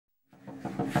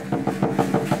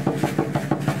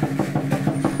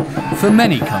For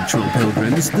many cultural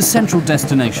pilgrims, the central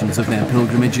destinations of their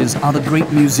pilgrimages are the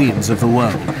great museums of the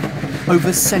world.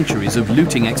 Over centuries of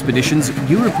looting expeditions,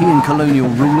 European colonial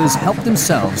rulers helped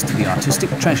themselves to the artistic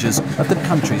treasures of the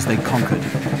countries they conquered.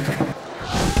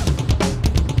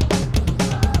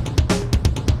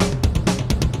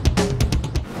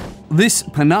 This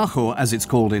penacho, as it's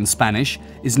called in Spanish,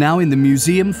 is now in the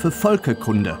Museum for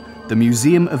Völkerkunde, the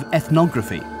Museum of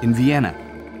Ethnography in Vienna.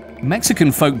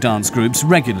 Mexican folk dance groups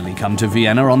regularly come to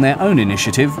Vienna on their own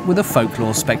initiative with a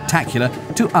folklore spectacular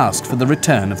to ask for the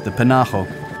return of the penacho.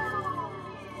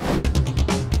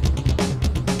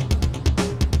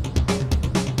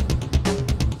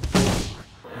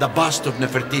 The bust of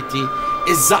Nefertiti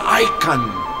is the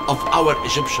icon of our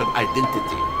Egyptian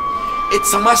identity.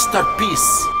 It's a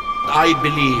masterpiece. I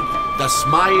believe the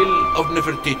smile of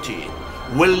Nefertiti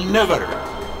will never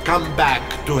come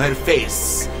back to her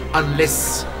face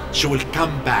unless she will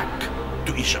come back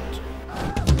to Egypt.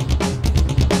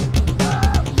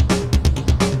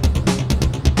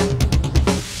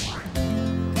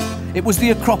 It was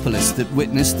the Acropolis that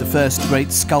witnessed the first great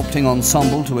sculpting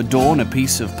ensemble to adorn a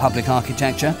piece of public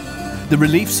architecture, the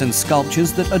reliefs and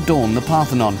sculptures that adorn the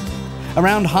Parthenon.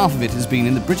 Around half of it has been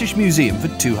in the British Museum for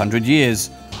 200 years.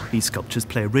 These sculptures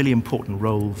play a really important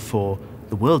role for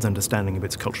the world's understanding of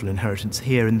its cultural inheritance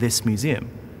here in this museum,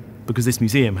 because this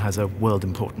museum has a world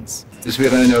importance.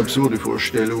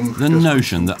 The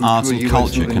notion that art and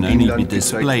culture can only be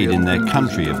displayed in their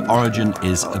country of origin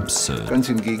is absurd.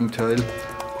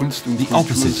 The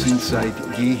opposite is true.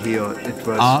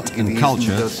 Art and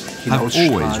culture have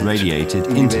always radiated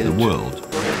into the world.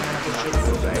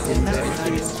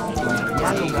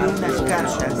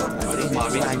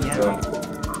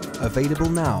 Available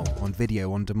now on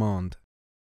video on demand.